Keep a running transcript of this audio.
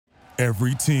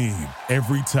Every team,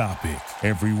 every topic,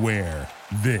 everywhere.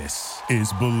 This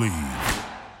is Believe.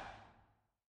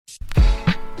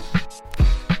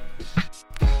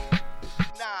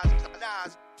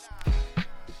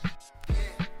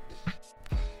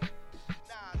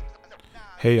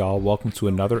 Hey y'all, welcome to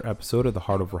another episode of the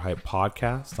Heart Over Hype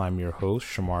podcast. I'm your host,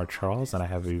 Shamar Charles, and I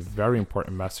have a very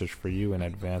important message for you in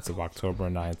advance of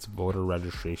October 9th's voter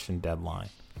registration deadline.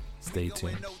 Stay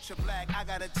tuned. I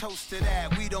got a toast to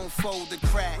that. We don't fold the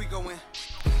crack. We going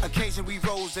occasion we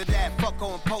rose to that. Fuck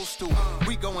on postal.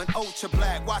 We going ultra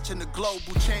black. Watching the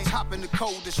global change. Hopping the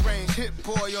coldest range. Hit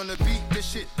boy on the beat. This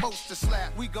shit poster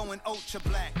slap. We going ultra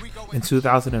black. In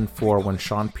 2004, when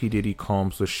Sean P. Diddy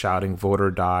Combs was shouting "Vote or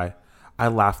Die," I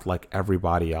laughed like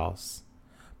everybody else.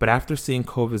 But after seeing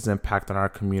COVID's impact on our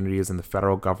communities and the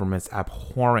federal government's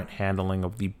abhorrent handling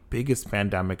of the biggest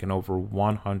pandemic in over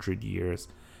 100 years,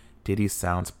 Diddy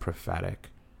sounds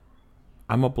prophetic.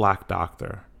 I'm a black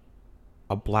doctor,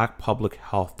 a black public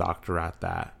health doctor at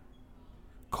that.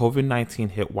 COVID-19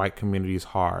 hit white communities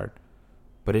hard,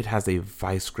 but it has a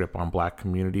vice grip on black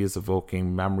communities,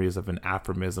 evoking memories of an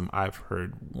aphorism I've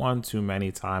heard one too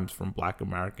many times from black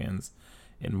Americans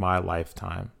in my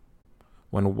lifetime.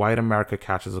 When white America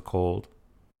catches a cold,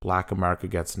 black America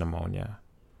gets pneumonia.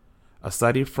 A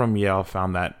study from Yale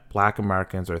found that black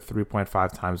Americans are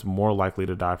 3.5 times more likely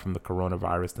to die from the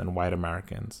coronavirus than white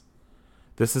Americans.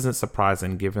 This isn't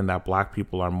surprising given that black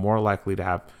people are more likely to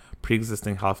have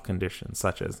pre-existing health conditions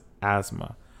such as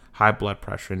asthma, high blood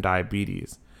pressure, and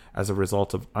diabetes as a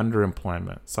result of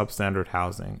underemployment, substandard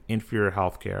housing, inferior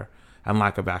health care, and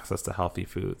lack of access to healthy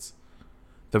foods.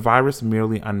 The virus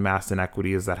merely unmasked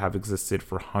inequities that have existed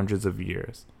for hundreds of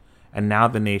years, and now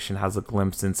the nation has a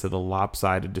glimpse into the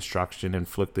lopsided destruction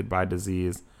inflicted by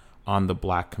disease on the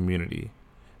black community.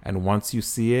 And once you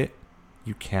see it,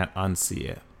 you can't unsee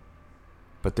it.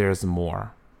 But there's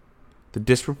more. The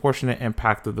disproportionate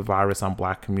impact of the virus on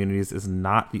black communities is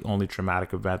not the only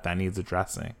traumatic event that needs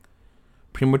addressing.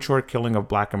 Premature killing of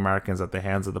black Americans at the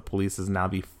hands of the police is now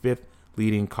the fifth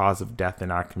leading cause of death in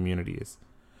our communities.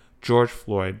 George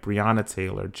Floyd, Breonna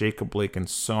Taylor, Jacob Blake, and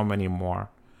so many more.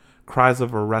 Cries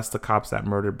of "arrest the cops that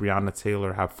murdered Breonna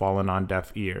Taylor" have fallen on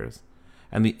deaf ears,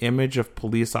 and the image of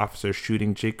police officers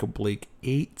shooting Jacob Blake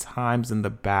 8 times in the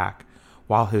back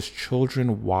while his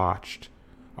children watched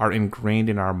are ingrained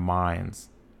in our minds.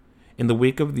 In the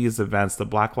wake of these events, the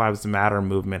Black Lives Matter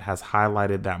movement has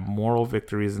highlighted that moral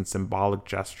victories and symbolic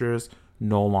gestures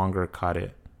no longer cut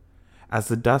it. As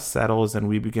the dust settles and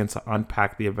we begin to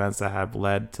unpack the events that have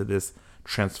led to this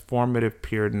transformative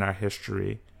period in our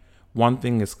history, one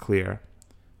thing is clear.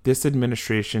 This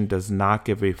administration does not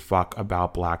give a fuck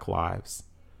about black lives.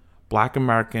 Black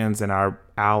Americans and our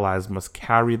allies must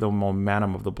carry the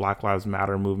momentum of the Black Lives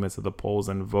Matter movement to the polls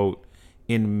and vote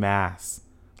en masse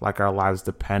like our lives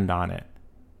depend on it,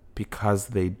 because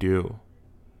they do.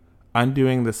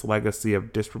 Undoing this legacy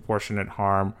of disproportionate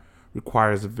harm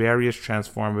requires various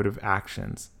transformative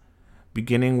actions,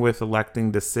 beginning with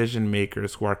electing decision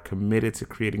makers who are committed to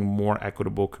creating more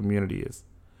equitable communities.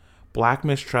 Black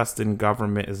mistrust in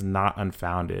government is not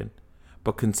unfounded,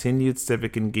 but continued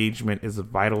civic engagement is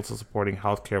vital to supporting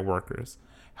healthcare workers,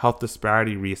 health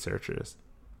disparity researchers,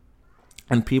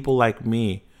 and people like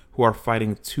me who are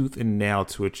fighting tooth and nail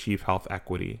to achieve health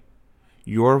equity.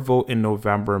 Your vote in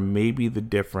November may be the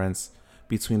difference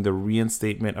between the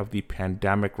reinstatement of the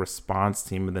pandemic response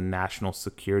team in the National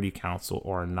Security Council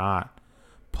or not,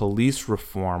 police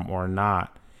reform or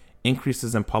not,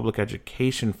 increases in public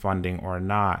education funding or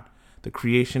not, the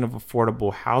creation of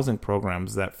affordable housing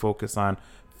programs that focus on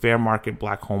fair market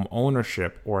black home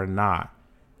ownership or not.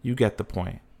 You get the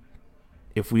point.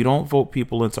 If we don't vote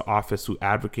people into office who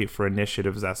advocate for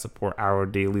initiatives that support our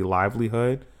daily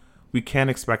livelihood, we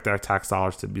can't expect our tax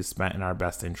dollars to be spent in our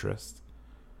best interest.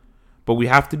 But we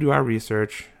have to do our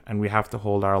research, and we have to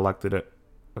hold our elected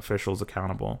officials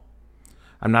accountable.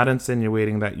 I'm not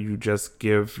insinuating that you just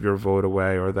give your vote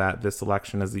away or that this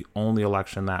election is the only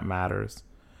election that matters.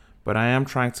 But I am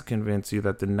trying to convince you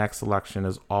that the next election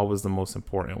is always the most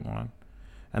important one,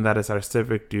 and that it's our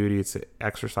civic duty to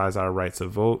exercise our right to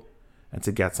vote and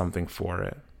to get something for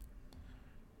it.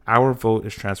 Our vote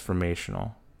is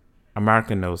transformational.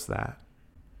 America knows that.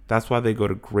 That's why they go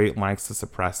to great lengths to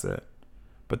suppress it.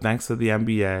 But thanks to the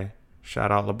NBA,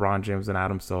 shout out LeBron James and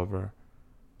Adam Silver,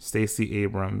 Stacey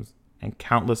Abrams, and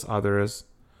countless others,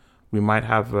 we might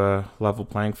have a level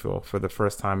playing field for the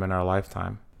first time in our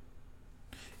lifetime.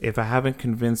 If I haven't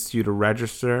convinced you to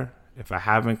register, if I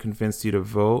haven't convinced you to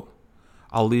vote,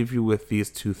 I'll leave you with these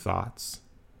two thoughts.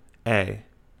 A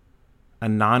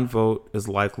non-vote is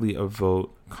likely a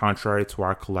vote contrary to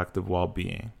our collective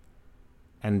well-being.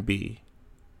 and B.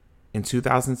 In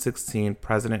 2016,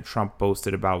 President Trump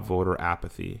boasted about voter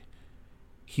apathy.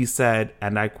 He said,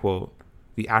 and I quote,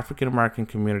 "The African American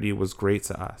community was great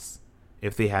to us.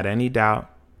 If they had any doubt,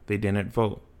 they didn't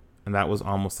vote, and that was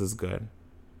almost as good."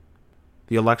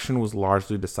 The election was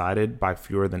largely decided by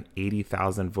fewer than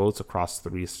 80,000 votes across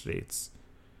 3 states.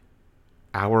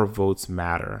 Our votes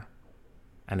matter.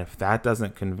 And if that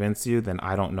doesn't convince you, then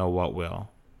I don't know what will.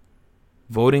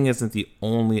 Voting isn't the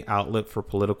only outlet for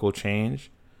political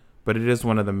change, but it is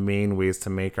one of the main ways to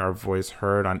make our voice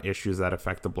heard on issues that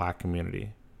affect the Black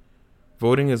community.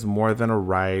 Voting is more than a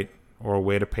right or a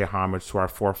way to pay homage to our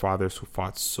forefathers who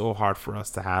fought so hard for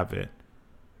us to have it.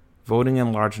 Voting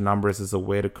in large numbers is a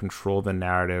way to control the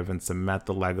narrative and cement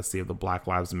the legacy of the Black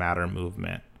Lives Matter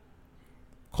movement.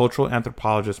 Cultural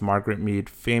anthropologist Margaret Mead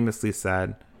famously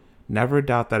said, "Never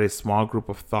doubt that a small group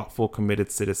of thoughtful,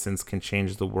 committed citizens can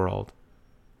change the world.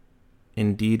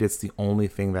 Indeed, it's the only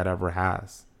thing that ever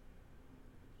has."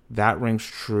 That rings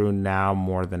true now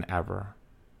more than ever.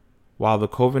 While the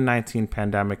COVID-19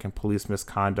 pandemic and police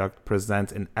misconduct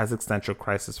present an existential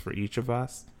crisis for each of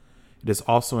us, it is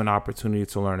also an opportunity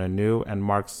to learn anew and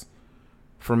marks,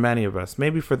 for many of us,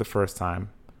 maybe for the first time,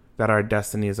 that our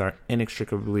destinies are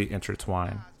inextricably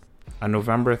intertwined. On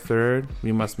November 3rd,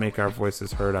 we must make our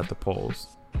voices heard at the polls.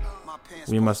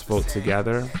 We must vote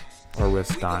together or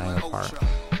risk dying apart.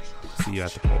 See you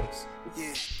at the polls.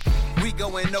 We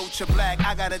going ultra black,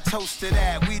 I got a toast to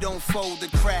that. We don't fold the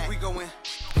crack. We going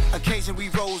occasion we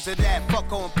rose to that.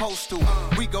 Fuck on postal.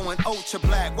 We going ultra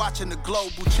black, watching the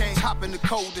global change. Hop in the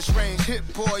coldest range. Hit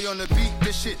boy on the beat,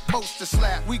 this shit poster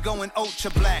slap. We going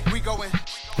ultra black. We going.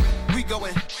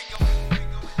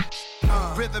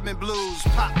 Rhythm and blues,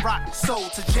 pop, rock, soul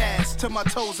to jazz, till my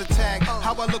toes attack.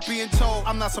 How I look being told,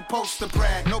 I'm not supposed to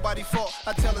brag. Nobody fault,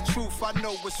 I tell the truth, I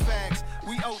know it's facts.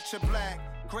 We ultra black.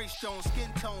 Gray stone,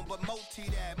 skin tone, but multi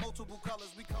that. Multiple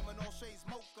colors, we come in all shades,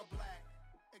 mocha black.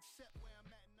 Except where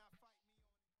I'm at, not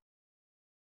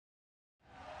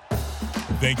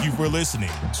fighting. Thank you for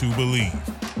listening to Believe.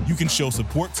 You can show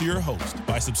support to your host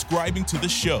by subscribing to the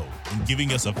show and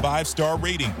giving us a 5-star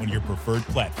rating on your preferred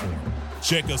platform.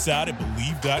 Check us out at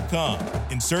Believe.com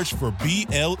and search for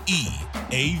BLEAV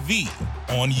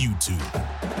on YouTube.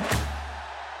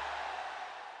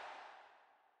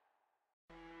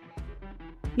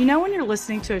 You know when you're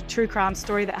listening to a true crime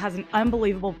story that has an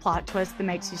unbelievable plot twist that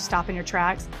makes you stop in your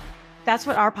tracks? That's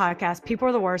what our podcast, People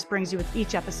Are the Worst, brings you with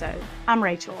each episode. I'm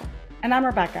Rachel. And I'm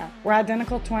Rebecca. We're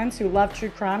identical twins who love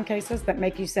true crime cases that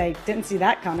make you say, "Didn't see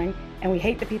that coming," and we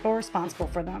hate the people responsible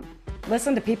for them.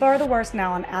 Listen to People Are the Worst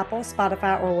now on Apple,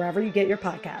 Spotify, or wherever you get your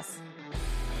podcasts.